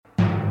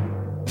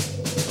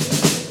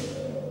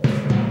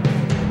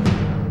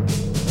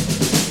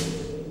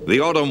The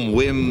autumn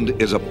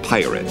wind is a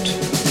pirate.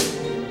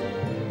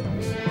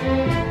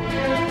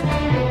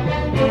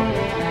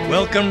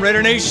 Welcome,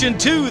 Raider Nation,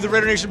 to the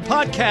Raider Nation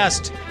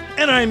podcast,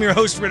 and I'm your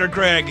host, Raider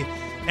Greg,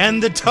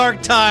 and the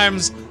dark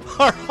times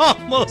are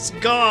almost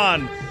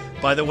gone.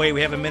 By the way,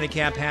 we have a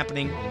minicamp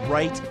happening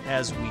right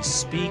as we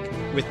speak,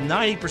 with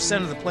 90%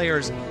 of the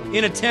players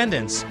in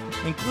attendance,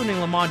 including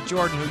Lamont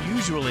Jordan, who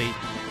usually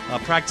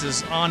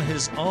practices on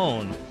his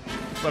own.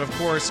 But of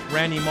course,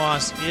 Randy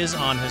Moss is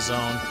on his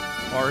own,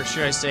 or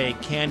should I say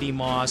Candy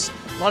Moss.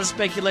 A lot of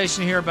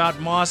speculation here about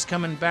Moss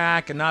coming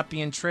back and not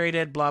being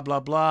traded, blah,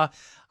 blah, blah.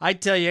 I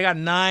tell you, I got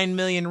 9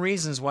 million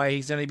reasons why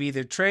he's going to be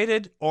either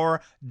traded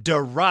or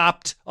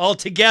dropped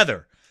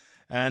altogether.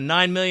 And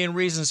 9 million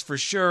reasons for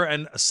sure,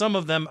 and some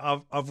of them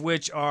of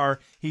which are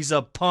he's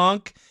a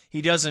punk,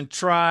 he doesn't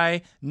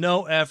try,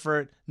 no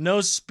effort, no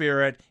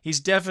spirit,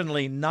 he's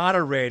definitely not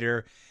a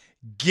Raider.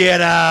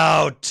 Get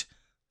out!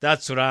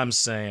 That's what I'm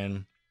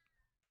saying.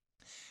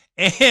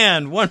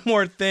 And one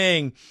more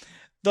thing,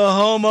 the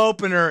home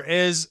opener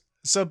is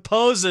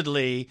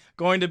supposedly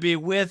going to be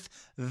with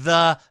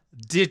the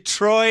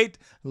Detroit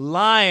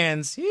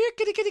Lions. Here,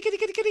 kitty, kitty, kitty,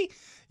 kitty, kitty.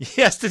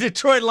 Yes, the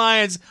Detroit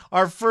Lions,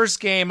 our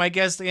first game. I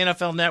guess the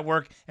NFL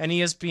Network and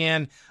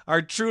ESPN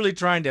are truly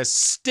trying to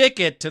stick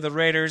it to the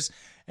Raiders.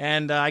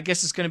 And I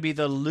guess it's going to be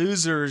the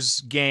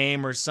losers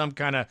game or some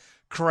kind of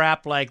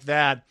crap like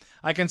that.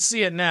 I can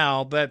see it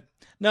now, but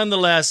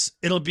nonetheless,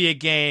 it'll be a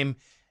game,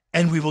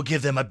 and we will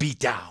give them a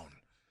beatdown.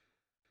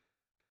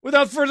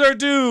 Without further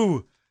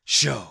ado,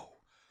 show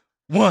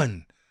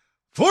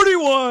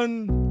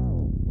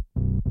 141.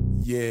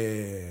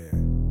 Yeah.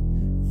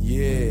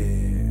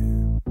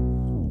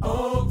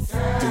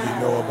 Oaktown. Do you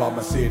know about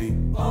my city?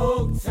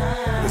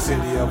 Oaktown. The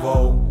city of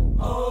O.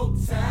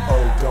 Oaktown.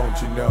 Oh, don't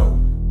you know?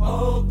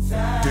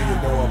 Oaktown. Do you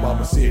know about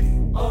my city?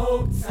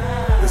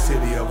 Oaktown. The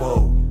city of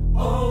O.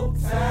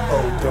 Oaktown.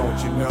 Oh,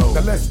 don't you know?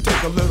 Now let's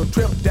take a little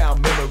trip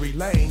down memory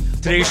lane.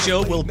 Today's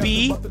show will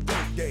be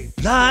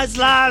lies,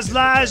 lies,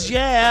 lies,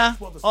 yeah.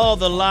 All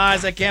the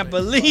lies. I can't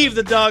believe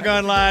the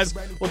doggone lies.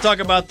 We'll talk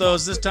about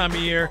those this time of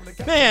year.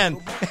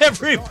 Man,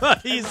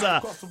 everybody's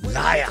a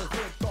liar.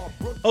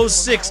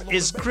 06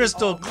 is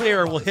crystal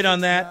clear. We'll hit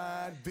on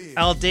that.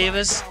 Al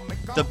Davis,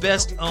 the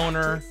best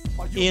owner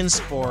in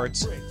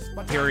sports,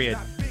 period.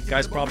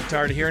 Guys probably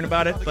tired of hearing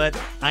about it,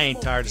 but I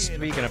ain't tired of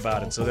speaking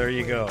about it, so there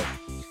you go.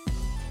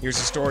 Here's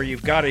a story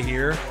you've got to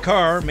hear.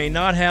 Carr may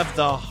not have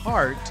the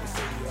heart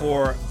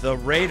for the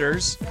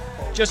Raiders.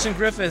 Justin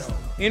Griffith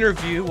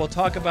interview. We'll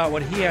talk about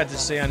what he had to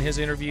say on his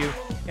interview.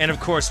 And, of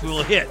course, we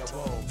will hit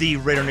the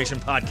Raider Nation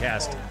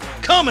podcast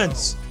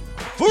comments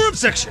forum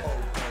section,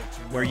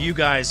 where you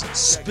guys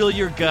spill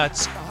your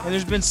guts. And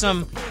there's been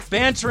some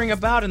bantering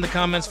about in the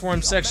comments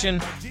forum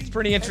section. It's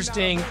pretty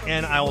interesting,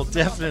 and I will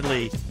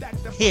definitely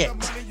hit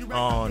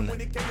on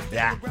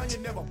that.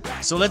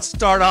 So let's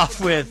start off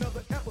with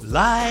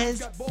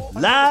lies,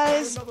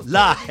 lies,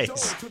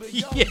 lies.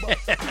 Yeah,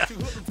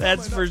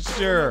 that's for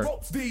sure.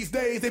 These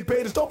days they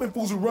pay the stopping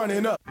fools who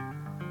running up.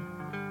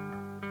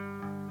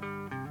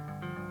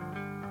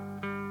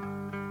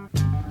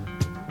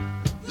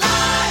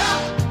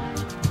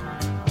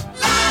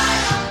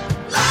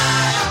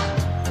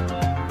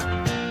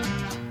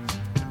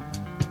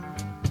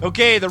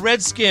 Okay, the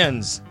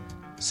Redskins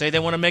say they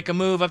want to make a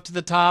move up to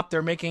the top.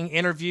 They're making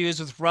interviews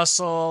with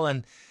Russell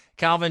and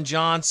Calvin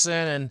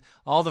Johnson and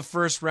all the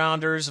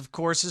first-rounders. Of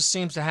course, this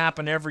seems to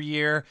happen every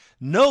year.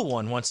 No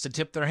one wants to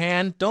tip their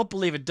hand. Don't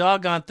believe a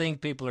doggone thing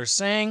people are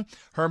saying.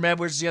 Herm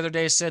Edwards the other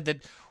day said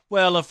that,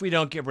 well, if we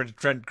don't get rid of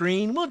Trent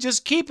Green, we'll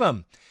just keep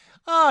him.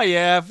 Oh,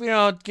 yeah, if we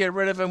don't get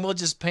rid of him, we'll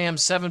just pay him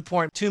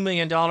 $7.2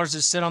 million to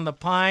sit on the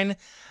pine.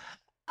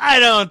 I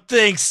don't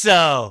think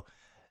so.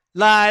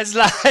 Lies,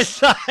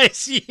 lies,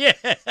 lies,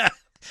 yeah.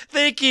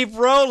 They keep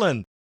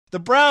rolling. The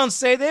Browns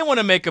say they want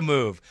to make a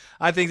move.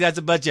 I think that's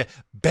a bunch of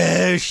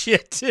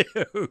bullshit, too.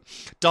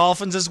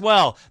 Dolphins as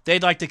well.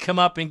 They'd like to come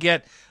up and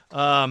get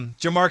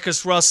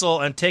Jamarcus Russell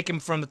and take him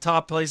from the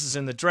top places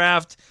in the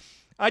draft.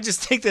 I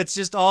just think that's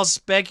just all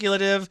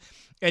speculative,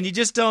 and you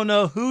just don't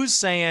know who's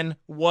saying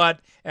what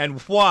and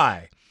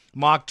why.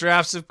 Mock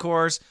drafts, of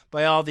course,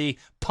 by all the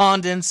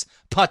pundits,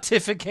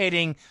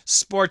 pontificating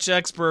sports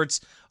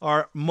experts,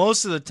 are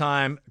most of the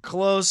time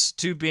close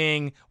to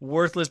being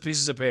worthless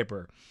pieces of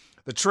paper.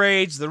 The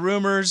trades, the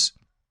rumors,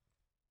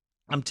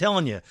 I'm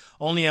telling you,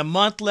 only a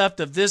month left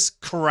of this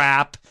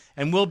crap,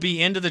 and we'll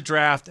be into the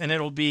draft, and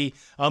it'll be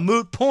a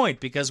moot point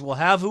because we'll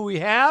have who we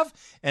have,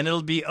 and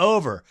it'll be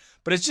over.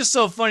 But it's just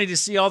so funny to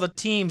see all the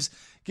teams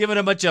giving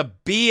a bunch of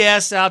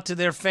BS out to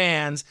their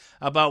fans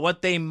about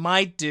what they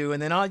might do,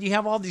 and then you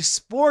have all these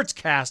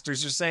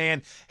sportscasters are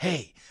saying,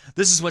 hey,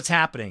 this is what's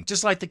happening.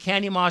 Just like the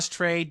Candy Moss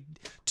trade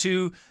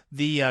to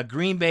the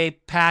Green Bay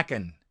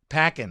packing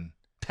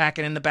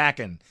in the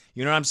backin'.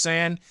 You know what I'm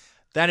saying?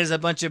 That is a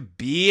bunch of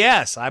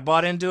BS. I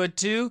bought into it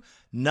too.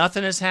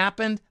 Nothing has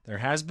happened. There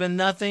has been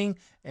nothing.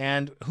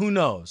 And who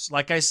knows?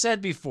 Like I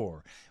said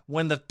before,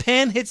 when the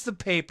pen hits the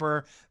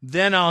paper,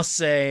 then I'll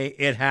say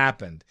it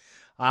happened.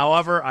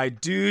 However, I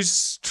do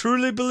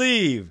truly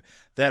believe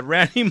that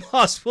Randy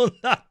Moss will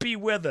not be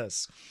with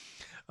us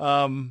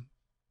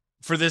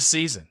for this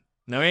season.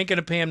 Now, I ain't going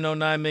to pay him no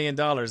 $9 million.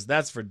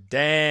 That's for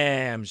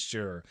damn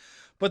sure.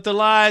 But the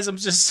lies, I'm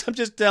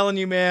just telling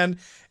you, man,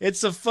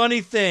 it's a funny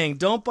thing.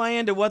 Don't buy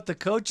into what the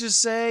coaches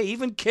say.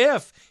 Even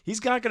Kiff,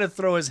 he's not going to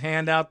throw his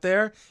hand out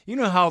there. You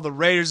know how the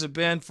Raiders have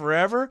been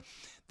forever.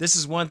 This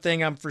is one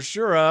thing I'm for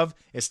sure of.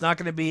 It's not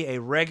going to be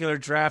a regular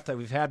draft that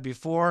we've had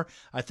before.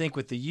 I think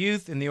with the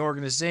youth in the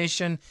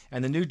organization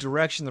and the new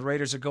direction the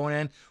Raiders are going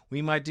in,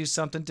 we might do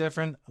something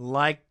different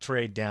like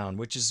trade down,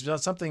 which is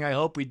something I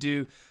hope we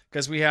do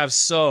because we have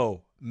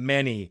so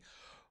many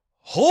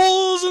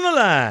holes in the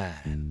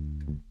line.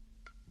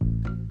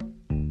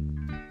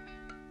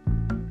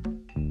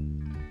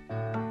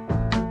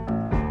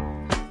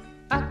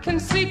 I can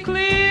see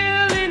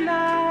clearly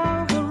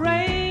now the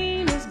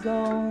rain is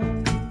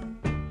gone.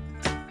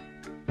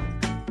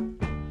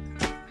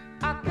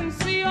 I can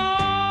see all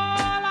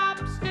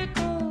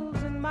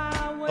obstacles in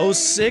my way.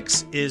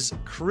 06 is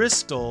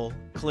crystal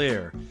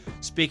clear.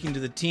 Speaking to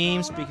the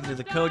team, speaking to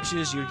the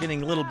coaches, you're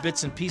getting little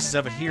bits and pieces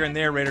of it here and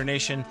there, Raider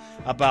Nation,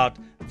 about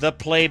the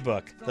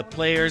playbook. The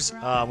players,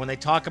 when they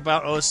talk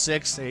about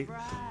 06,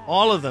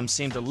 all of them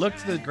seem to look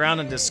to the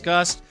ground in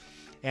disgust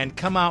and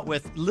come out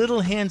with little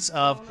hints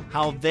of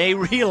how they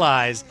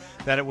realize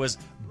that it was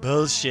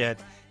bullshit.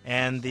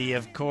 And the,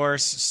 of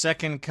course,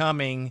 second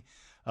coming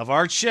of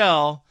Art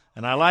Shell,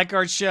 and I like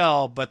Art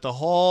Shell, but the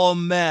whole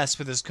mess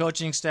with his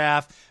coaching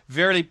staff,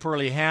 very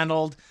poorly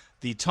handled.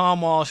 The Tom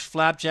Walsh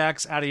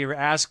flapjacks out of your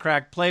ass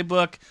crack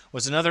playbook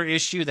was another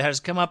issue that has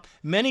come up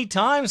many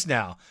times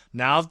now.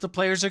 Now that the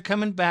players are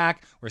coming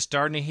back, we're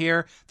starting to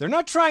hear they're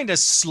not trying to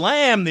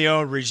slam the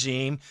old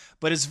regime,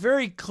 but it's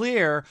very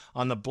clear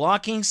on the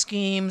blocking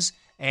schemes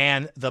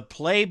and the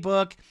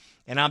playbook.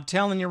 And I'm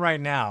telling you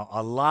right now,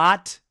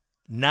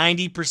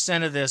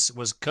 90% of this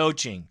was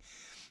coaching.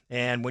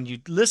 And when you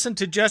listen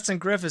to Justin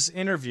Griffith's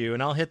interview,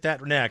 and I'll hit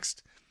that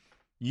next,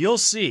 you'll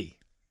see.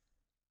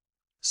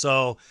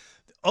 So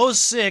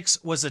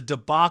 06 was a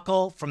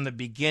debacle from the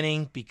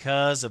beginning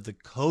because of the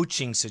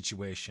coaching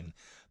situation.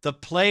 The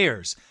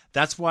players,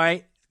 that's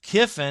why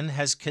Kiffin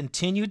has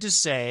continued to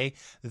say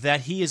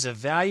that he is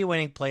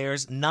evaluating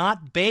players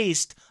not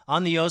based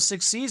on the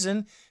 06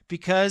 season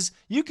because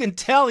you can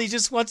tell he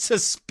just wants to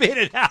spit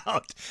it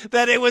out,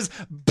 that it was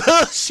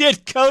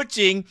bullshit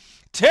coaching,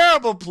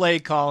 terrible play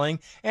calling,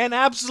 and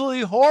absolutely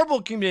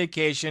horrible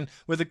communication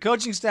with the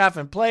coaching staff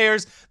and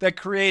players that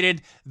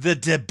created the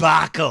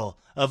debacle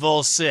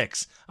of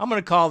 06. I'm going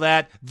to call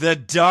that the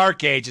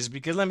dark ages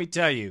because let me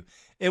tell you,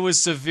 it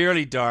was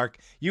severely dark.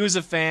 You as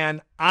a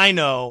fan, I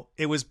know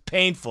it was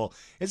painful.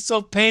 It's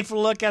so painful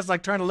to look at. It's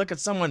like trying to look at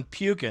someone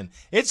puking.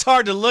 It's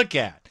hard to look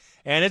at,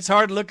 and it's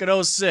hard to look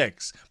at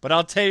 06. But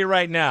I'll tell you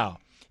right now,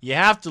 you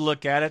have to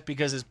look at it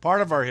because it's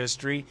part of our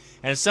history,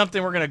 and it's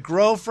something we're going to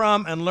grow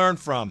from and learn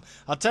from.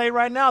 I'll tell you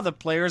right now, the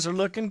players are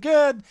looking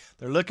good.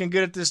 They're looking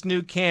good at this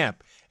new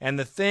camp. And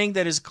the thing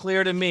that is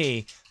clear to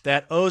me,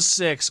 that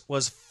 06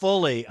 was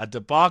fully a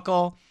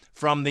debacle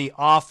from the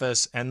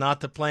office and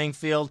not the playing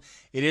field.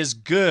 It is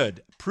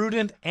good,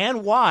 prudent,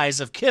 and wise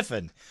of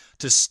Kiffin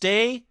to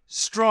stay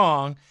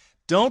strong.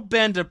 Don't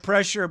bend to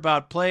pressure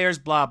about players,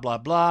 blah, blah,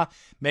 blah.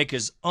 Make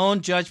his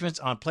own judgments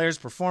on players'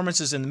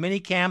 performances in the mini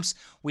camps.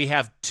 We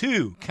have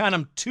two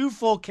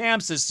full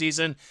camps this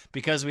season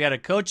because we had a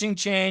coaching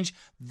change.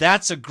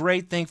 That's a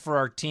great thing for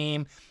our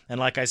team. And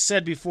like I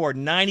said before,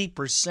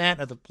 90%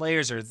 of the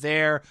players are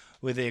there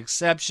with the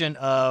exception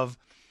of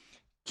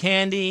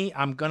Candy.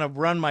 I'm going to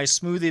run my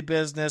smoothie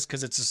business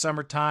because it's the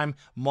summertime,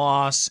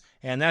 Moss,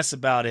 and that's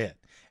about it.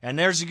 And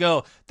there's you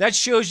go. That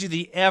shows you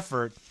the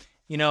effort,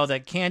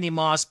 that Candy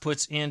Moss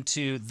puts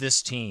into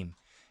this team.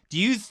 Do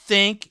you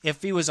think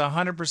if he was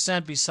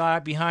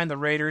 100% behind the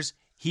Raiders,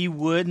 he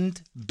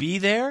wouldn't be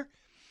there?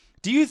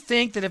 Do you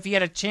think that if he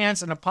had a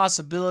chance and a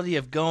possibility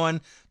of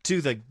going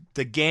to the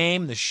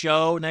game, the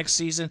show next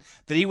season,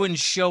 that he wouldn't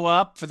show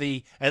up for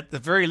at the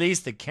very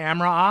least, the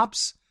camera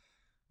ops?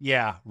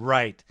 Yeah,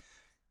 right.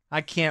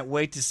 I can't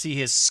wait to see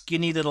his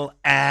skinny little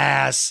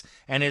ass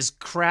and his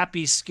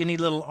crappy skinny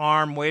little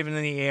arm waving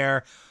in the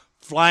air,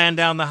 flying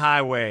down the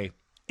highway.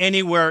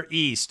 Anywhere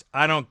east.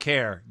 I don't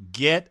care.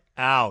 Get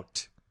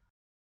out.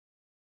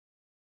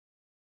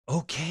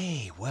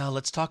 Okay, well,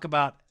 let's talk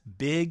about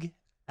Big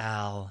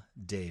Al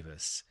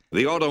Davis.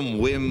 The autumn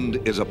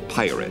wind is a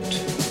pirate,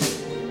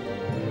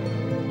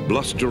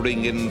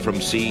 blustering in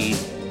from sea.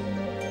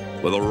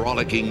 With a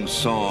rollicking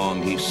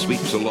song he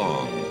sweeps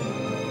along,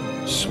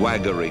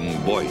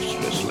 swaggering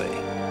boisterously.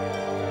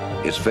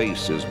 His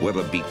face is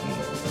weather-beaten.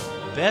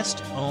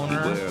 Best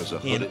owner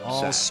in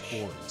all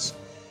sports.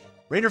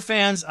 Raider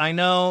fans, I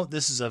know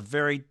this is a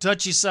very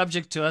touchy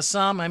subject to us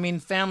some. I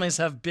mean, families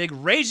have big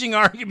raging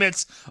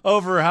arguments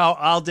over how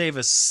Al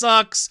Davis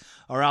sucks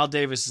or Al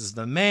Davis is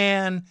the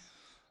man.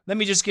 Let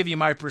me just give you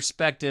my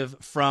perspective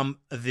from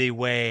the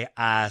way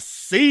I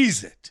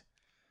sees it.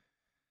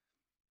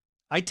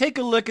 I take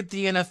a look at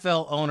the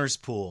NFL owners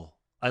pool.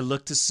 I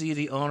look to see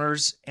the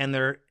owners and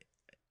their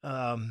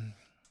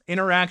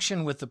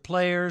interaction with the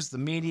players, the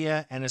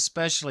media, and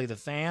especially the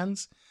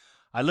fans.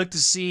 I look to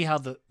see how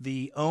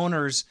the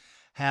owners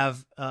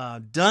have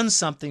done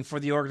something for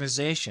the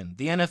organization.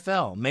 The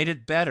NFL made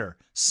it better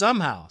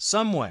somehow,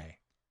 some way.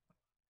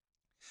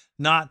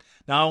 Now,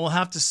 I will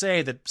have to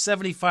say that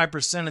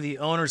 75% of the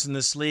owners in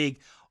this league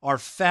are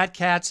fat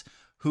cats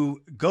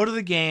who go to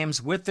the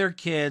games with their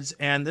kids,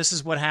 and this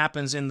is what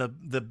happens in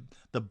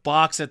the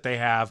box that they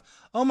have.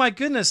 Oh my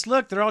goodness,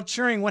 look, they're all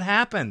cheering. What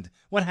happened?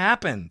 What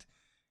happened?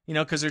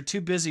 Because they're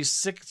too busy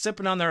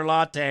sipping on their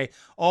latte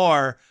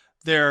or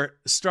their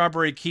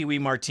strawberry kiwi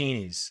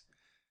martinis.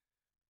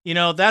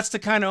 That's the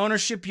kind of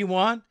ownership you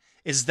want?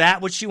 Is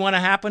that what you want to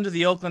happen to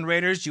the Oakland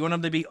Raiders? Do you want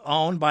them to be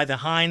owned by the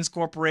Heinz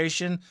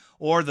Corporation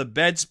or the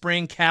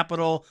Bedspring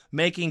Capital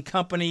Making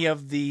Company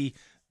of the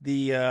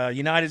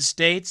United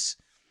States?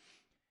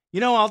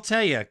 I'll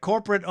tell you,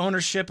 corporate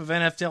ownership of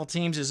NFL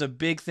teams is a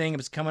big thing.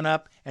 It's coming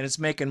up, and it's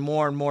making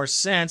more and more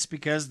sense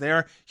because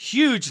they're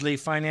hugely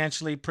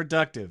financially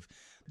productive.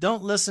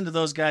 Don't listen to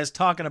those guys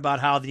talking about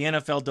how the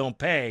NFL don't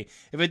pay.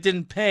 If it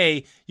didn't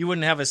pay, you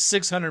wouldn't have a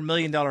 $600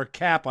 million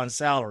cap on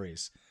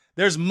salaries.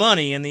 There's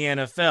money in the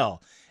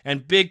NFL,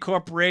 and big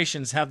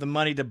corporations have the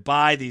money to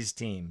buy these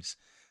teams.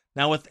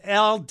 Now, with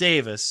Al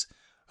Davis,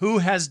 who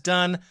has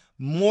done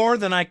more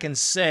than I can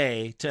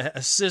say to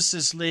assist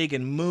this league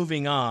in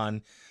moving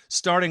on,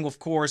 starting, of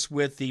course,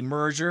 with the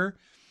merger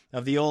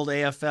of the old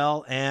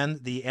AFL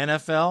and the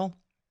NFL,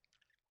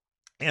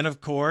 and,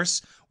 of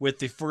course, with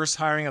the first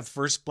hiring of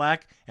first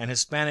black and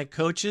Hispanic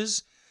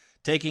coaches,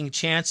 taking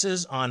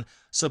chances on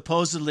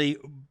supposedly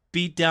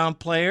beat-down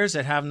players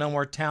that have no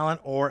more talent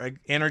or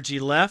energy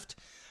left.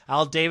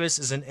 Al Davis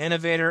is an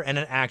innovator and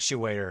an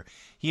actuator.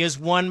 He is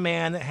one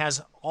man that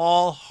has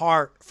all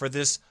heart for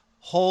this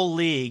whole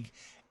league,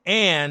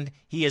 and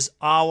he is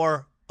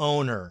our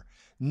owner.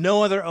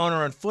 No other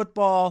owner in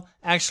football,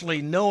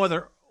 actually no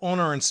other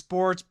owner in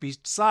sports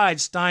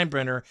besides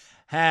Steinbrenner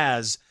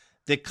has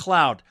the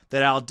clout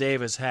that Al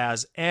Davis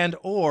has and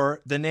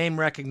or the name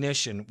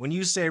recognition. When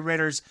you say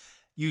Raiders,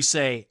 you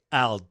say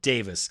Al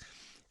Davis.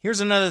 Here's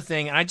another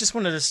thing. I just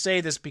wanted to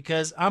say this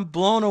because I'm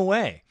blown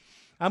away.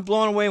 I'm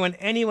blown away when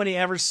anybody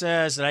ever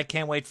says that I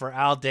can't wait for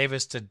Al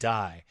Davis to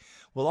die.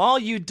 Well, all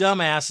you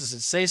dumbasses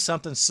that say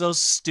something so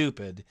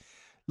stupid,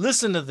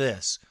 listen to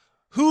this.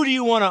 Who do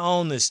you want to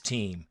own this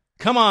team?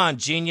 Come on,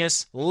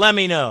 genius. Let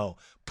me know.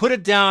 Put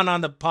it down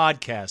on the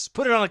podcast.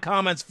 Put it on the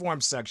comments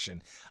form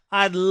section.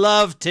 I'd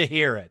love to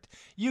hear it.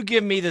 You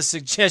give me the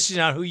suggestion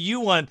on who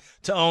you want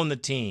to own the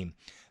team.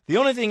 The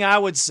only thing I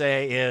would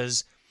say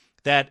is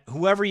that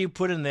whoever you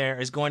put in there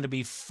is going to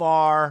be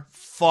far,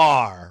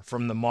 far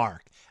from the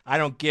mark. I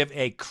don't give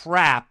a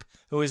crap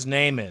who his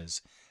name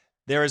is.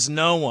 There is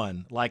no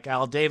one like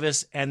Al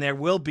Davis, and there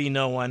will be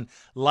no one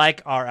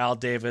like our Al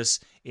Davis.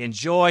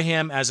 Enjoy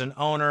him as an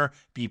owner.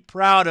 Be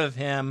proud of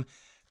him.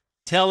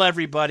 Tell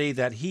everybody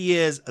that he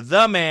is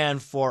the man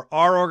for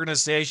our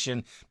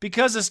organization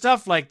because of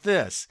stuff like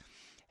this.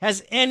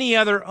 Has any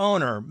other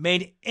owner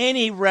made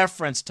any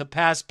reference to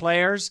past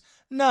players?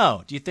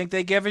 No. Do you think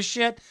they give a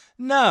shit?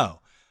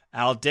 No.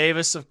 Al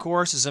Davis, of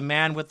course, is a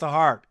man with the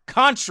heart.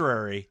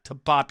 Contrary to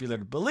popular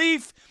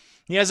belief,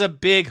 he has a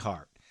big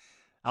heart.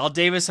 Al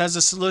Davis has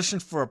a solution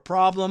for a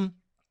problem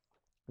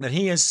that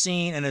he has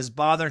seen and has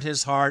bothered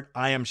his heart,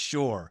 I am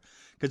sure.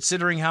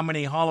 Considering how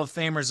many Hall of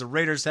Famers the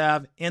Raiders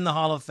have in the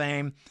Hall of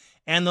Fame,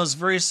 and those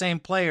very same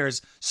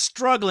players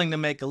struggling to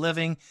make a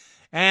living,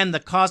 and the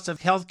cost of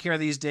healthcare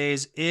these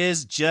days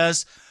is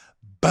just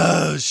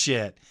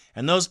bullshit.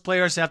 And those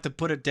players have to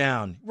put it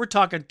down. We're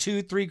talking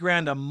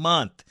 $2-3 a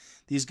month.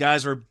 These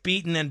guys were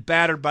beaten and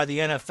battered by the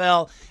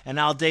NFL, and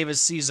Al Davis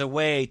sees a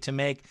way to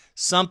make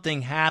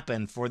something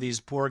happen for these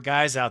poor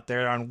guys out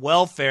there on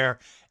welfare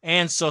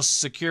and Social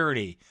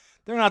Security.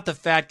 They're not the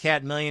fat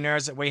cat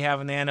millionaires that we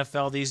have in the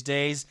NFL these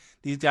days.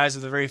 These guys are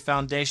the very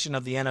foundation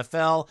of the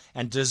NFL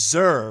and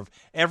deserve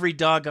every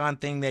doggone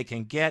thing they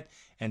can get.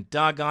 And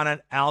doggone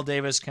it, Al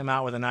Davis came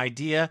out with an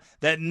idea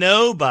that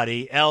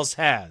nobody else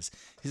has.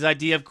 His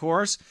idea, of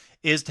course,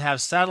 is to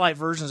have satellite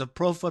versions of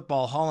Pro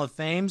Football Hall of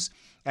Fames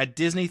at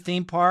Disney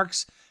theme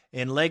parks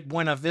in Lake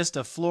Buena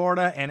Vista,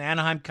 Florida, and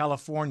Anaheim,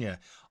 California.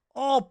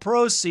 All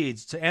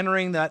proceeds to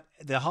entering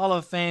the Hall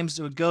of Fames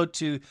would go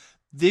to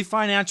the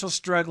financial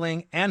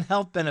struggling and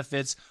health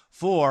benefits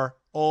for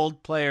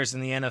old players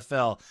in the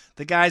NFL.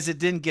 The guys that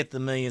didn't get the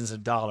millions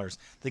of dollars.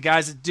 The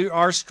guys that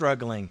are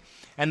struggling.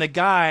 And the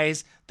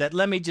guys that,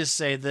 let me just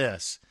say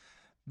this,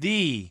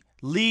 the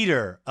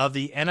leader of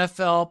the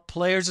NFL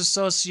Players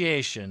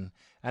Association,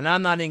 and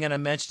I'm not even going to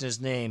mention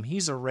his name,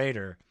 he's a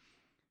Raider,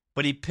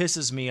 but he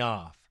pisses me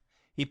off.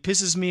 He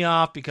pisses me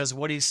off because of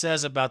what he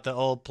says about the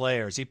old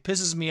players. He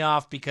pisses me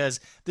off because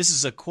this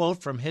is a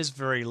quote from his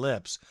very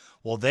lips.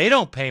 Well, they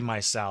don't pay my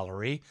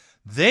salary.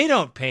 They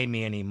don't pay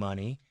me any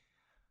money.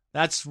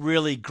 That's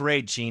really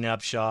great, Gene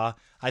Upshaw.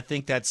 I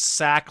think that's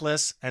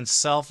sackless and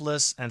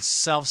selfless and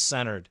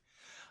self-centered.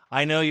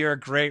 I know you're a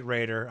great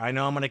Raider. I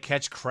know I'm going to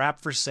catch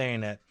crap for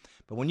saying it.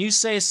 But when you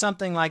say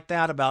something like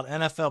that about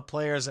NFL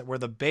players that were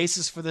the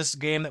basis for this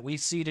game that we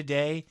see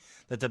today,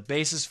 that the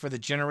basis for the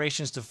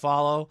generations to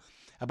follow,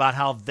 about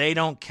how they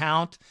don't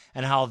count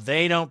and how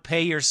they don't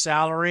pay your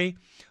salary,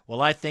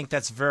 well, I think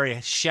that's very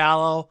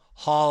shallow,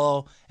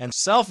 hollow, and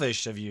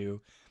selfish of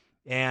you.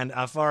 And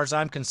as far as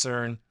I'm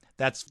concerned,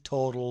 that's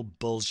total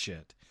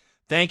bullshit.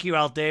 Thank you,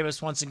 Al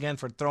Davis, once again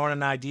for throwing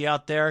an idea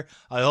out there.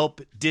 I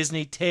hope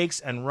Disney takes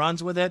and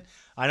runs with it.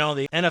 I know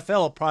the NFL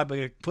will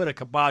probably put a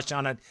kibosh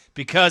on it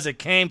because it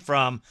came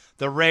from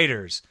the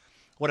Raiders.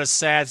 What a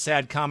sad,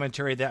 sad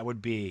commentary that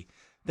would be.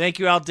 Thank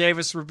you, Al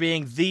Davis, for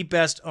being the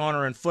best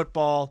owner in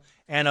football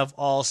and of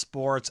all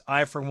sports.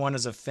 I, for one,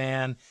 as a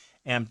fan,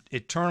 am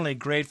eternally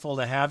grateful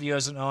to have you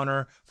as an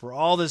owner for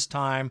all this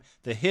time.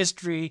 The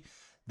history,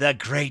 the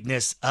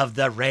greatness of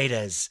the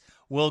Raiders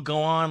will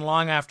go on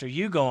long after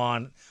you go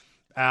on,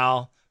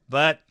 Al.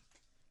 But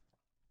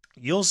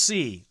you'll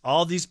see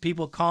all these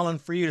people calling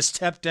for you to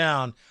step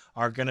down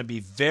are going to be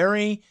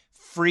very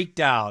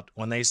freaked out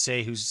when they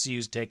say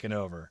who's taken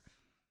over.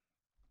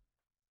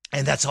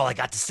 And that's all I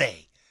got to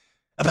say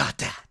about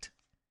that.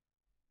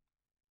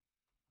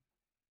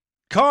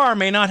 Carr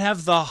may not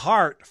have the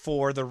heart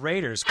for the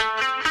Raiders.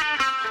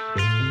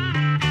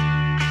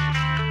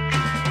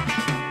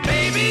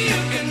 Baby,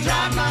 you can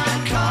drive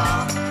my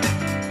car.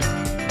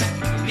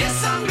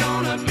 Yes, I'm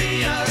gonna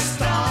be a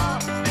star.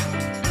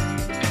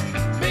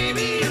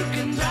 Baby, you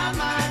can drive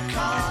my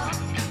car.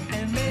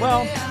 And maybe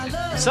Well,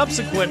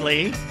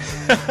 subsequently,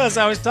 as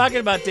I was talking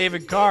about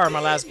David Carr in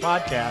my last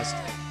podcast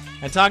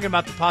and talking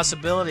about the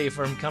possibility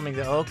for him coming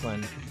to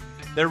Oakland,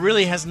 there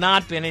really has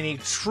not been any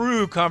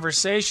true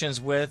conversations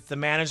with the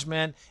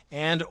management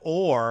and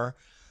or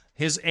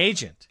his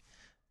agent.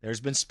 There's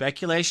been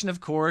speculation,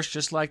 of course,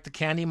 just like the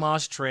Candy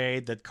Moss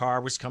trade, that Carr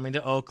was coming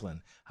to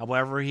Oakland.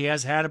 However, he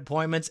has had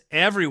appointments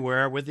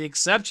everywhere with the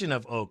exception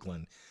of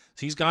Oakland.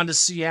 So he's gone to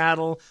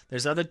Seattle.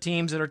 There's other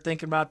teams that are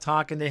thinking about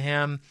talking to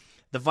him.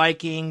 The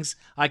Vikings,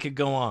 I could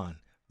go on.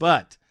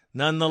 But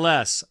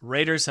nonetheless,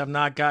 Raiders have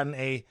not gotten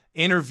an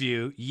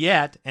interview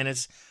yet, and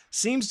it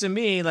seems to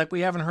me like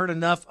we haven't heard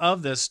enough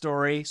of this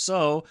story,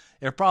 so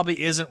there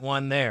probably isn't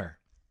one there.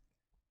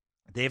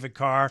 David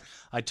Carr,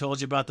 I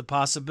told you about the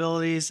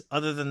possibilities.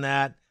 Other than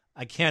that,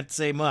 I can't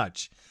say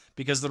much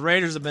because the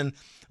Raiders have been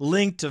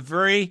linked to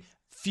very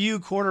few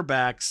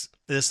quarterbacks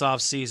this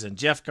offseason.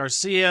 Jeff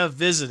Garcia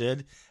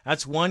visited.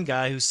 That's one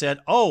guy who said,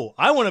 "Oh,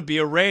 I want to be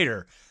a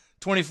Raider."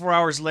 24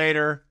 hours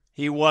later,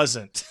 he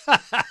wasn't.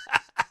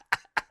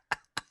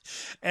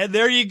 And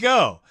there you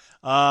go.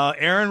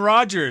 Aaron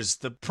Rodgers,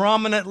 the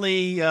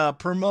prominently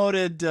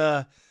promoted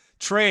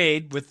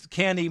trade with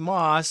Candy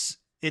Moss,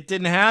 it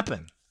didn't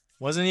happen.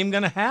 Wasn't even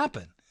going to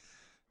happen.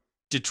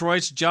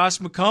 Detroit's Josh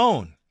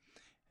McCown.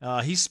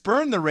 He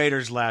spurned the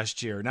Raiders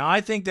last year. Now, I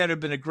think that would have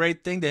been a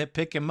great thing to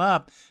pick him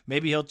up.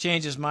 Maybe he'll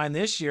change his mind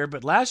this year.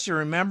 But last year,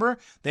 remember,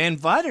 they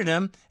invited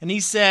him, and he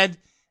said,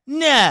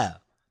 no,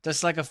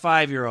 just like a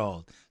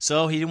 5-year-old.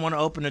 So he didn't want to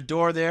open a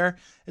door there.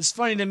 It's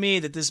funny to me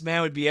that this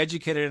man would be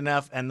educated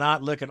enough and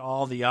not look at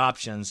all the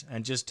options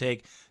and just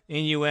take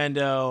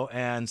innuendo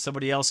and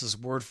somebody else's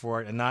word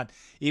for it and not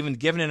even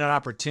giving it an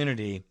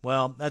opportunity.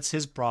 Well, that's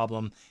his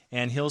problem,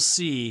 and he'll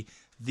see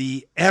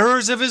the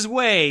errors of his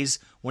ways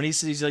when he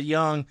sees a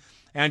young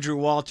Andrew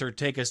Walter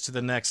take us to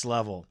the next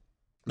level.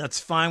 That's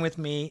fine with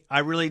me. I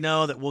really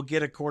know that we'll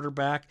get a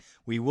quarterback.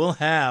 We will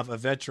have a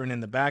veteran in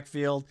the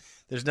backfield.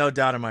 There's no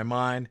doubt in my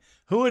mind.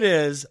 Who it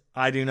is,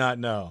 I do not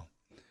know.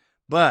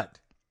 But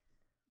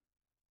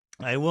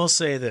I will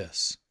say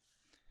this.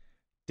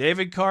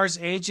 David Carr's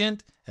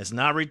agent has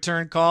not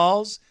returned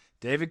calls.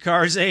 David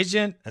Carr's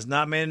agent has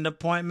not made an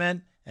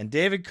appointment. And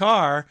David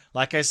Carr,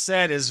 like I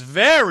said, is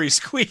very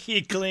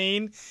squeaky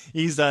clean.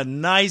 He's a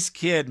nice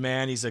kid,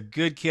 man. He's a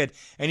good kid.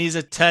 And he's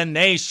a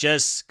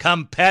tenacious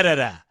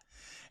competitor.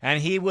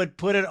 And he would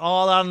put it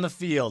all out on the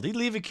field. He'd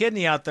leave a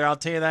kidney out there, I'll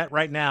tell you that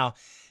right now.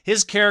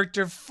 His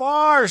character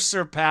far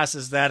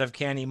surpasses that of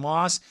Candy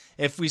Moss.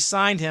 If we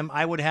signed him,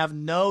 I would have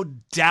no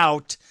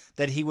doubt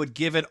that he would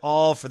give it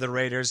all for the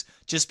Raiders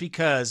just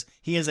because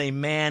he is a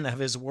man of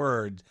his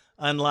word,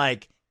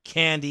 unlike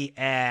Candy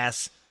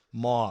Ass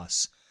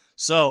Moss.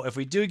 So if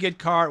we do get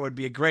Carr, it would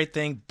be a great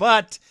thing,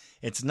 but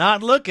it's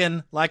not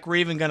looking like we're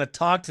even going to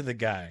talk to the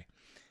guy.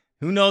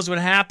 Who knows what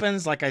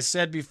happens? Like I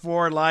said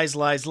before, lies,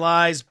 lies,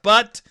 lies.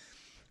 But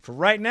for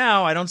right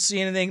now, I don't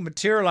see anything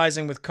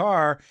materializing with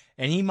Carr,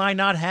 and he might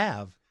not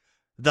have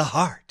the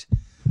heart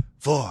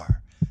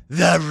for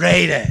the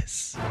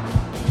Raiders.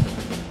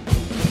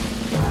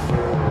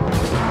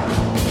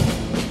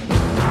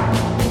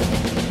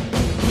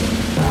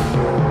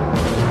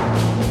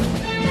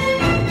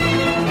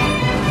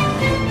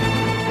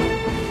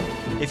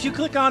 If you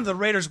click on the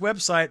Raiders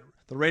website,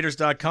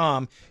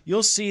 theraiders.com,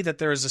 you'll see that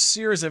there is a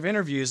series of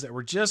interviews that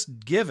were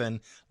just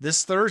given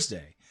this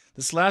Thursday.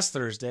 this last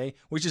Thursday,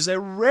 which is a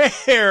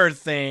rare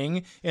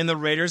thing in the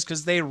Raiders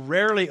because they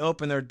rarely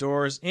open their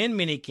doors in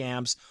mini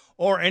camps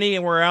or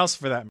anywhere else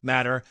for that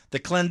matter. The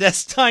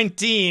clandestine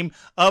team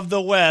of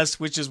the West,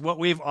 which is what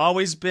we've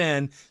always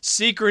been,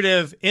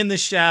 secretive in the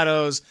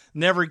shadows,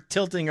 never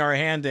tilting our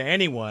hand to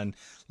anyone,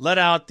 let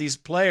out these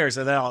players.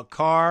 They let out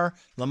Carr,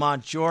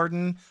 Lamont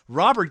Jordan.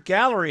 Robert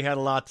Gallery had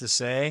a lot to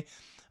say.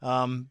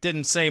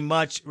 Didn't say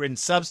much in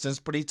substance,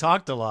 but he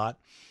talked a lot.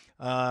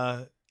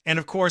 And,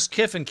 of course,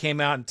 Kiffin came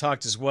out and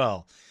talked as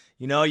well.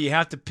 You know, you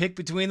have to pick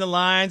between the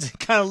lines and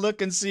kind of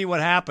look and see what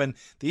happened.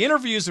 The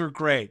interviews were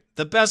great.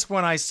 The best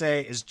one, I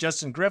say, is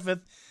Justin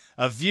Griffith,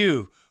 a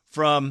view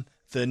from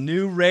the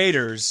new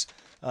Raiders.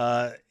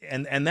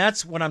 And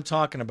that's what I'm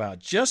talking about.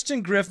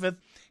 Justin Griffith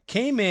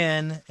came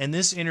in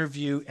this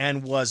interview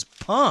and was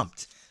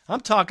pumped.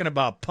 I'm talking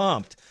about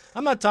pumped.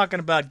 I'm not talking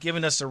about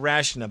giving us a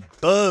ration of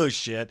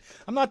bullshit.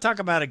 I'm not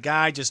talking about a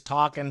guy just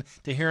talking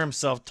to hear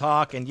himself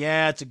talk and,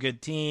 yeah, it's a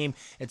good team,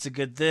 it's a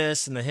good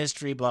this and the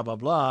history, blah, blah,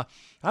 blah.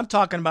 I'm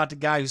talking about the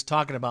guy who's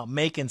talking about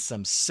making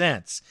some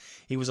sense.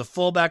 He was a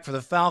fullback for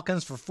the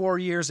Falcons for 4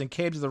 years and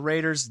came to the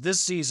Raiders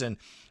this season.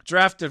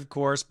 Drafted, of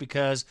course,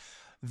 because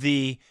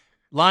the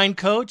line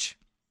coach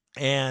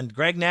and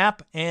Greg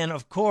Knapp and,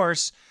 of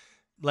course,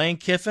 Lane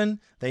Kiffin,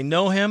 they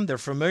know him, they're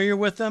familiar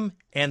with him,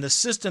 and the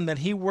system that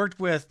he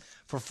worked with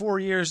for 4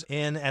 years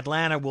in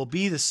Atlanta will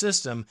be the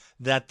system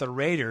that the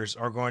Raiders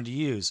are going to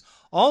use.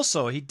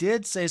 Also, he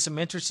did say some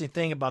interesting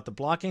thing about the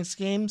blocking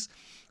schemes.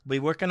 We'll be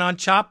working on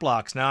chop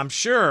blocks. Now, I'm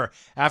sure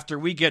after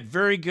we get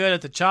very good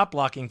at the chop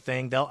blocking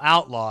thing, they'll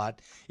outlaw it,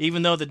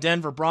 even though the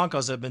Denver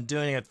Broncos have been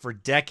doing it for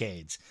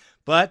decades.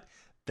 But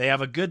they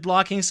have a good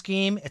blocking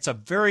scheme. It's a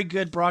very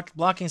good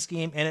blocking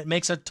scheme, and it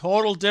makes a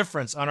total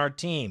difference on our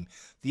team.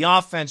 The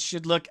offense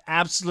should look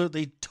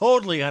absolutely,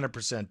 totally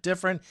 100%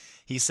 different.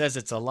 He says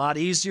it's a lot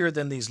easier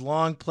than these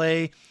long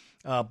play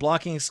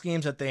blocking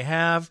schemes that they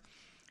have.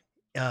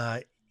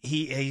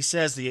 He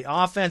says the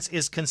offense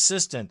is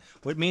consistent.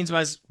 What it means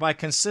by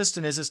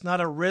consistent is it's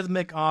not a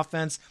rhythmic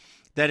offense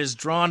that is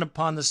drawn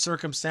upon the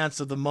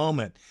circumstance of the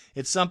moment.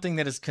 It's something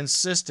that is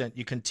consistent.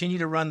 You continue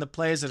to run the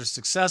plays that are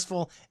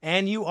successful,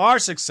 and you are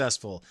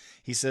successful.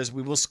 He says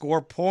we will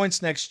score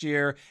points next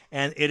year,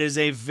 and it is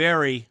a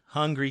very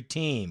hungry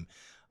team.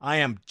 I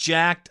am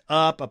jacked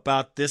up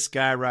about this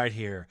guy right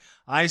here.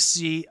 I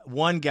see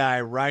one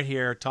guy right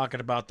here talking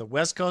about the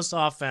West Coast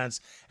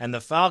offense and the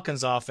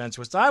Falcons offense,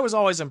 which I was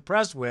always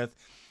impressed with.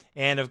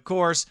 And, of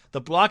course, the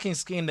blocking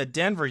scheme that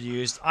Denver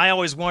used, I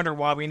always wonder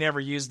why we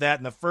never used that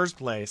in the first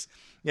place.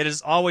 It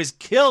has always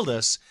killed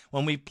us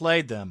when we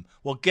played them.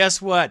 Well,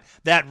 guess what?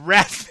 That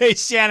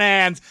rat-faced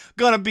Shanahan's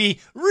going to be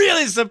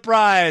really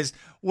surprised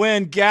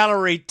when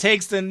Gallery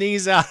takes the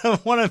knees out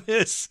of one of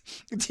his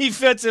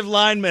defensive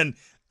linemen.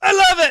 I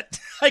love it.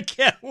 I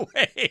can't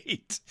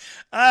wait.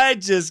 I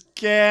just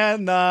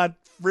cannot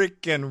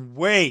freaking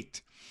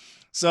wait.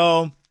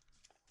 So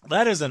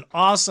that is an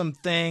awesome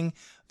thing.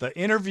 The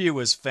interview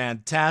was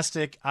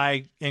fantastic.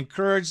 I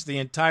encourage the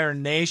entire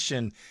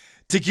nation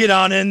to get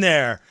on in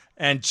there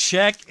and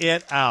check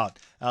it out.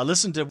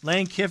 Listen to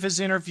Lane Kiffin's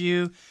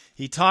interview.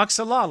 He talks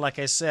a lot, like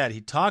I said. He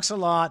talks a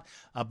lot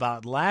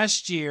about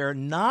last year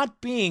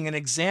not being an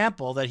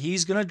example that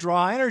he's going to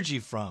draw energy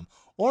from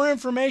or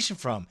information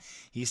from.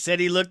 He said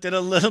he looked at a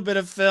little bit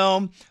of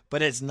film,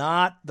 but it's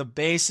not the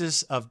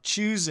basis of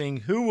choosing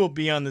who will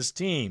be on this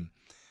team.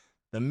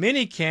 The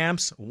mini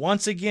camps,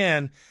 once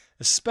again,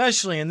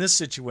 especially in this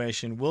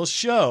situation, will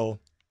show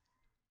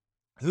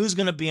who's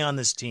going to be on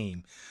this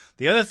team.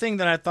 The other thing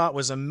that I thought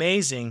was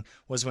amazing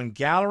was when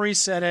Gallery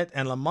said it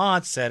and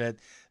Lamont said it,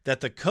 that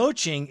the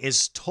coaching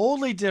is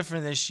totally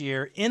different this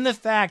year in the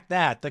fact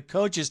that the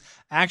coaches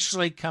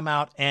actually come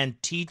out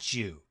and teach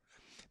you.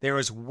 There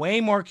is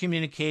way more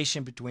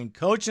communication between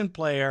coach and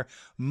player,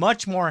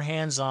 much more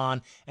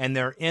hands-on, and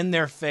they're in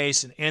their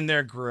face and in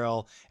their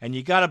grill, and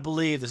you got to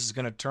believe this is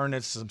going to turn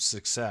into some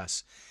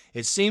success.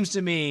 It seems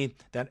to me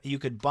that you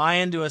could buy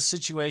into a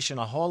situation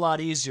a whole lot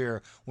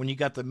easier when you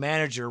got the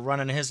manager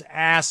running his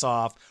ass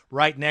off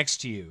right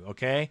next to you,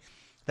 okay?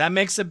 That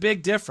makes a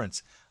big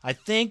difference. I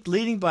think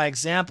leading by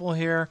example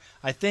here,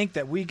 I think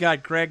that we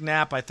got Greg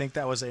Knapp. I think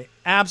that was a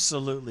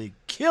absolutely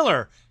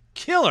killer,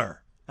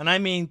 and I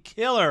mean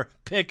killer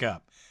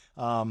pickup.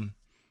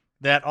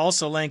 That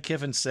also Lane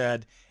Kiffin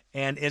said,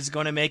 and it's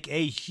going to make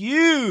a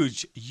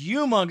huge,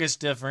 humongous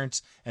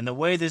difference in the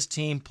way this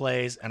team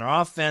plays, and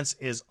our offense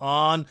is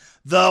on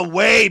the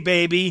way,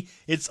 baby.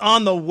 It's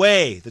on the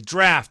way. The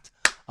draft,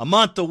 a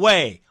month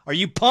away. Are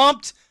you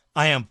pumped?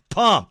 I am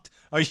pumped.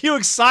 Are you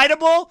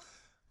excitable?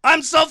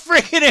 I'm so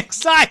freaking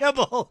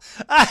excitable.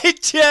 I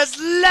just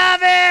love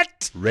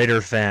it.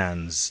 Raider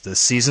fans, the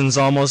season's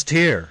almost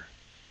here.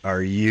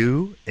 Are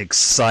you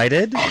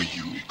excited? Are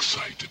you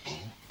excitable?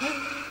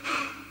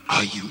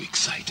 Are you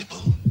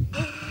excitable?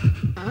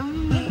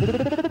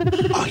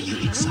 Are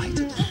you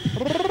excitable?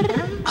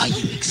 Are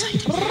you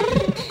excitable?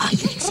 Are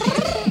you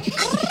excitable?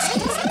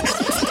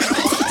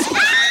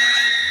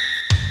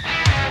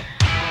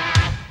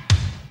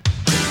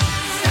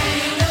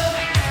 Stand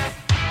up,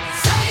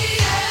 say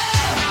yeah.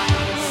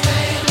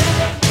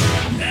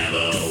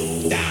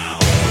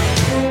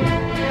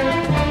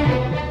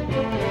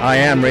 I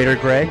am Raider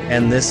Greg,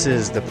 and this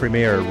is the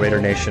premier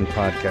Raider Nation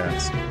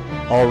podcast.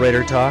 All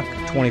Raider talk,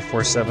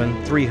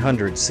 24/7,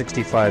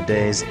 365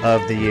 days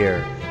of the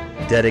year.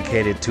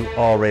 Dedicated to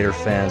all Raider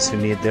fans who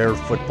need their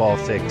football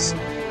fix,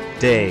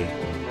 day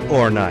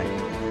or night.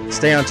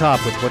 Stay on top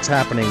with what's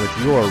happening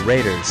with your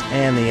Raiders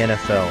and the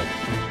NFL.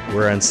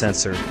 We're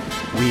uncensored.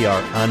 We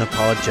are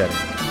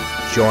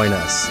unapologetic. Join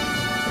us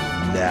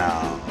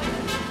now.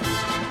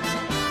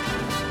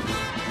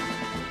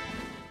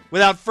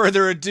 Without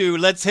further ado,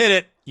 let's hit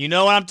it. You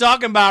know what I'm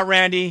talking about,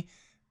 Randy.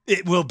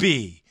 It will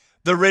be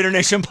the Raider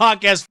Nation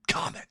Podcast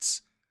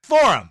Comments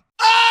Forum.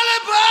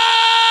 All aboard!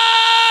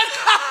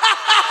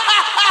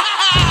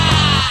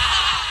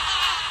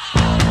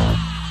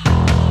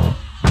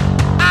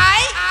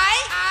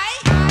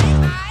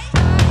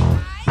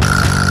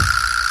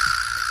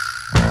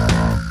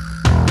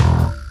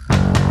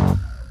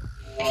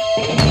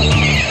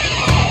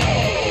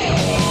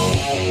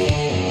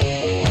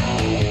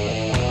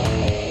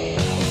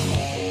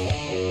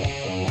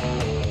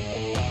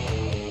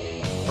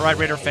 All right,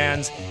 Raider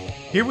fans,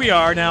 here we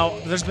are. Now,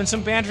 there's been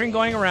some bantering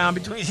going around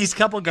between these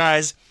couple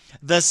guys.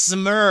 The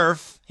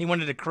Smurf, he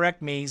wanted to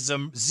correct me,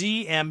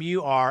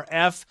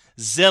 Z-M-U-R-F,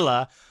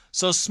 Zilla.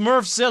 So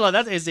Smurfzilla,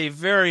 that is a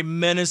very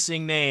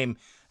menacing name.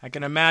 I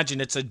can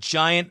imagine it's a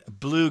giant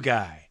blue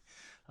guy.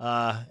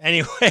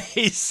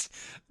 Anyways,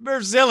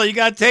 Smurfzilla, you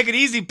got to take it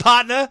easy,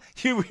 partner.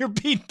 You're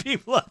beating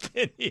people up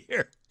in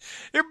here.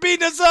 You're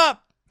beating us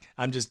up.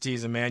 I'm just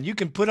teasing, man. You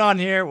can put on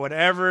here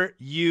whatever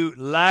you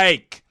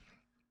like.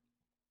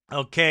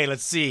 Okay,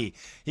 let's see.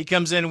 He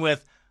comes in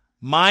with,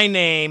 my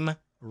name,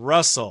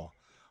 Russell.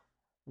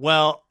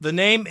 Well, the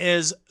name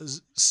is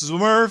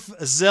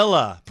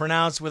Smurfzilla,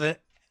 pronounced with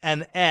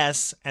an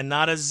S and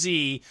not a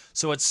Z.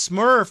 So it's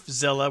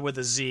Smurfzilla with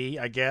a Z,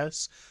 I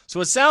guess.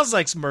 So it sounds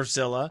like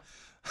Smurfzilla.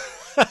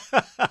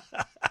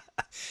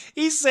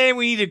 He's saying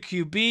we need a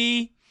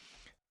QB.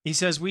 He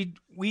says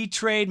we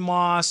trade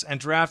Moss and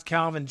draft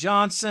Calvin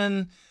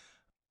Johnson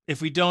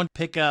if we don't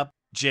pick up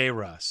J.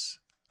 Russ.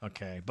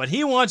 Okay, but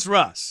he wants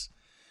Russ.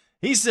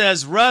 He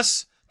says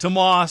Russ to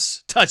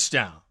Moss,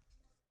 touchdown.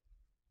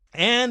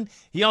 And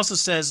he also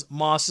says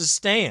Moss is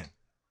staying.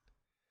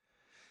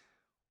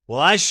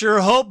 Well, I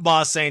sure hope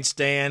Moss ain't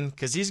staying,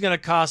 because he's going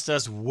to cost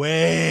us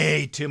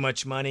way too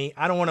much money.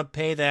 I don't want to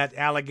pay that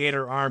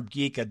alligator-armed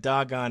geek a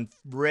doggone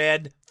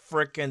red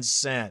frickin'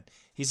 cent.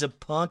 He's a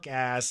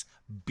punk-ass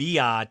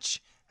biatch,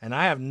 and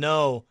I have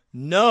no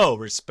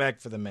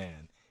respect for the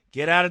man.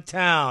 Get out of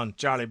town,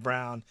 Charlie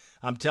Brown.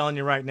 I'm telling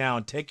you right now,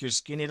 and take your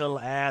skinny little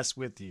ass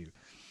with you.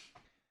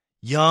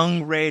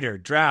 Young Raider,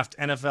 draft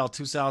NFL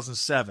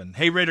 2007.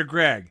 Hey, Raider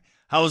Greg,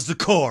 how was the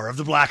core of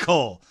the black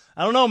hole?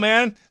 I don't know,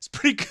 man. It's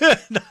pretty good.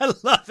 I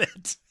love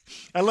it.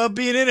 I love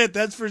being in it,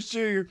 that's for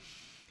sure.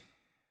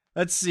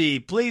 Let's see.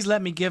 Please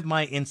let me give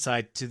my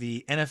insight to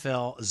the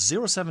NFL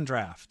 07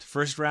 draft.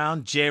 First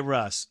round, J.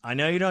 Russ. I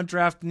know you don't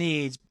draft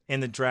needs in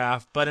the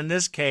draft, but in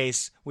this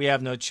case, we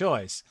have no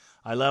choice.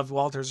 I love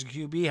Walter as a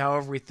QB.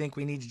 However, we think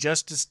we need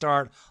just to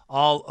start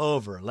all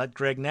over. Let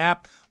Greg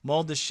Knapp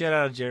mold the shit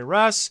out of J.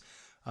 Russ.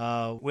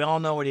 We all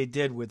know what he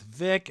did with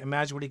Vic.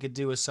 Imagine what he could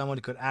do with someone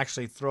who could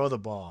actually throw the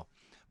ball.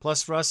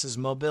 Plus, Russ's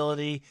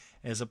mobility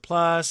is a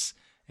plus.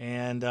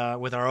 And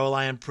with our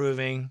O-line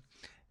improving,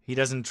 he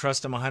doesn't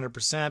trust him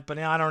 100%. But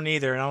I don't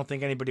either. And I don't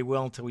think anybody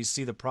will until we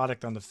see the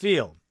product on the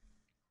field.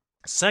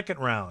 Second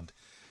round.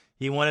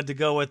 He wanted to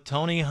go with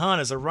Tony Hunt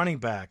as a running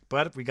back.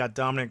 But we got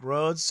Dominic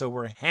Rhodes, so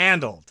we're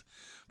handled.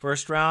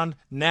 First round,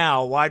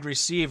 now wide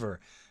receiver.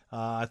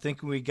 I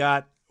think we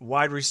got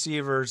wide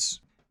receivers.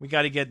 We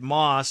got to get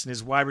Moss and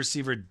his wide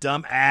receiver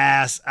dumb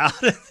ass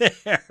out of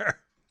there.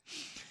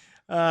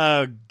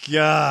 Oh,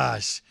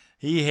 gosh.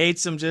 He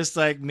hates him just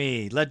like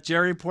me. Let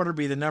Jerry Porter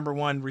be the number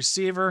one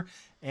receiver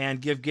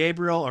and give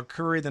Gabriel or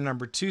Curry the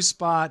number 2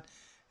 spot.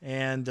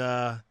 And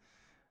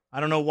I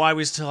don't know why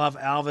we still have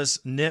Alvis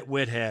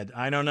Nitwithead.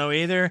 I don't know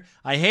either.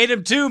 I hate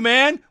him too,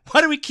 man.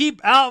 Why do we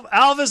keep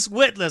Alvis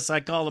Witless,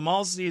 I call him,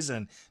 all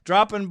season?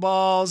 Dropping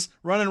balls,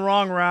 running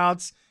wrong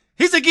routes.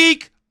 He's a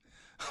geek.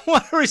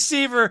 What a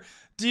receiver,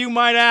 do you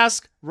might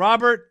ask?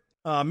 Robert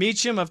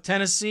Meacham of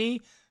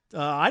Tennessee?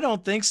 I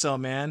don't think so,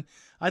 man.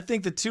 I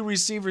think the 2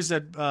 receivers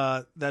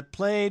that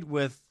played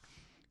with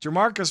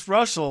Jamarcus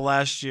Russell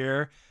last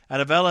year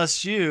out of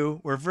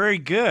LSU were very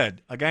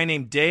good. A guy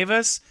named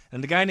Davis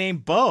and a guy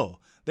named Bo.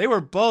 They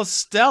were both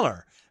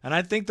stellar, and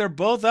I think they're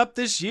both up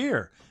this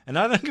year. And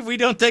I think if we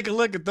don't take a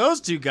look at those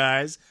 2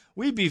 guys,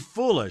 we'd be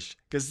foolish,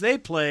 because they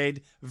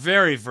played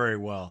very, very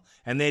well,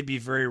 and they'd be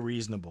very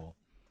reasonable.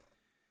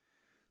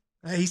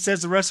 He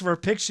says the rest of our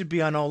picks should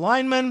be on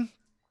O-linemen,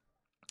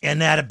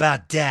 and that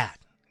about that.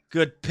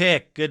 Good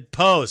pick, good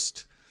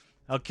post.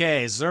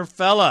 Okay,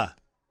 Zerfella.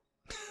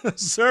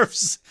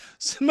 Smurfzilla.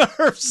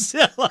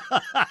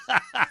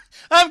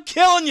 I'm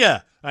killing you.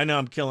 I know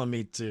I'm killing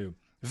me too.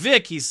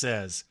 Vic, he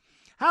says.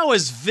 How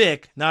is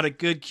Vic not a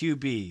good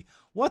QB?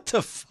 What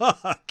the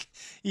fuck?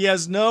 He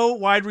has no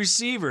wide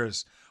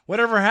receivers.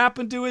 Whatever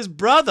happened to his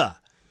brother?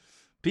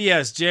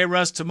 P.S. J.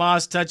 Russ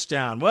Tomas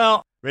touchdown.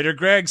 Well, Raider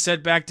Greg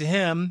said back to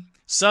him,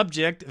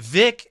 Subject,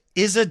 Vic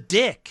is a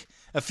dick.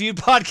 A few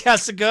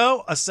podcasts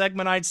ago, a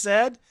segment I'd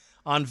said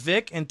on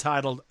Vic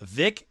entitled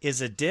Vic is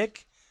a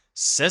Dick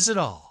says it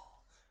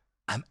all.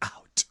 I'm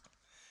out.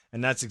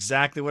 And that's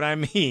exactly what I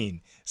mean.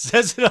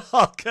 Says it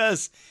all,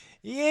 because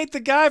he ain't the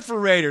guy for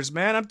Raiders,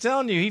 man. I'm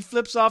telling you, he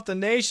flips off the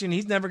nation.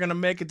 He's never going to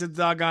make it to the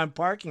doggone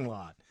parking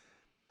lot.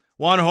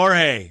 Juan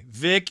Jorge,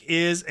 Vic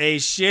is a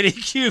shitty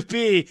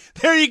QB.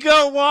 There you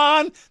go,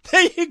 Juan.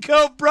 There you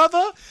go,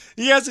 brother.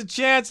 He has a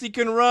chance he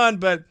can run,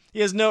 but he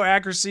has no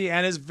accuracy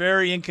and is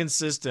very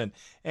inconsistent.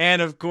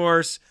 And, of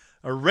course,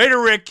 Raider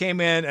Rick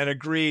came in and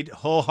agreed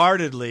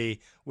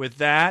wholeheartedly with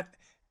that,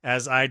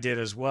 as I did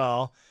as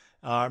well.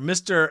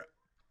 Mr.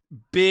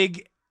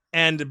 Big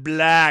and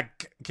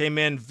Black came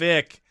in,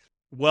 Vic.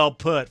 Well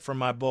put from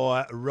my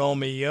boy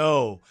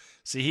Romeo.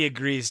 See, he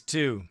agrees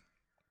too.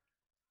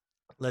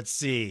 Let's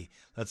see.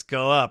 Let's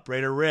go up.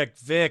 Raider Rick,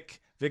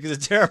 Vic. Vic is a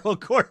terrible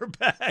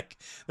quarterback.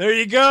 There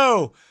you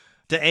go.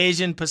 To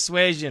Asian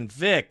persuasion,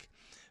 Vic.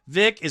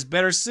 Vic is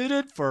better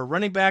suited for a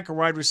running back or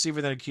wide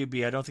receiver than a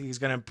QB. I don't think he's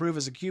going to improve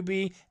as a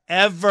QB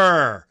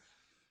ever.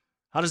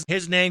 How does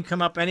his name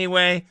come up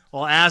anyway?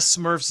 Well, ask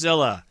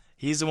Smurfzilla.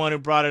 He's the one who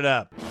brought it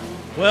up.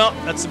 Well,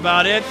 that's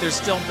about it. They're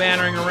still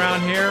bantering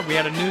around here. We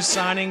had a new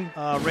signing.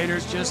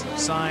 Raiders just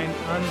signed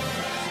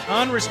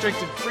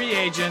unrestricted free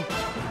agent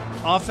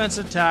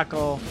offensive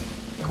tackle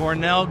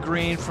Cornell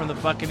Green from the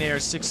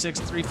Buccaneers, 6'6",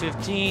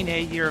 315,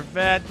 8-year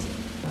vet.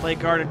 Play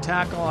guard and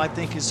tackle. I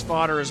think his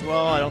fodder as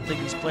well. I don't think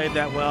he's played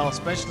that well,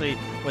 especially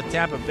with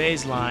Tampa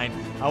Bay's line.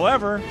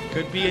 However,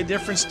 could be a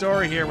different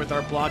story here with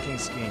our blocking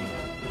scheme.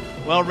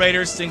 Well,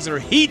 Raiders, things are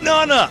heating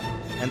on up,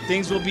 and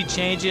things will be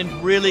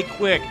changing really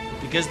quick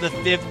because the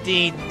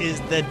 15th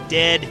is the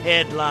dead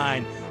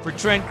headline for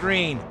Trent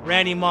Green,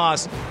 Randy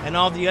Moss, and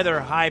all the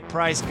other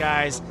high-priced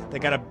guys that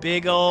got a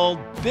big old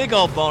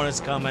bonus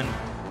coming.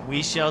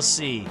 We shall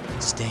see.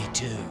 Stay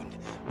tuned.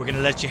 We're going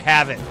to let you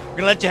have it. We're going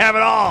to let you have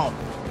it all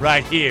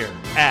right here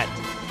at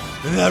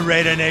the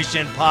Raider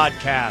Nation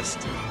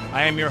Podcast.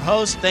 I am your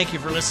host. Thank you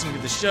for listening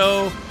to the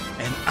show,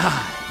 and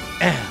I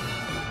am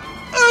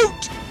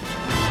out.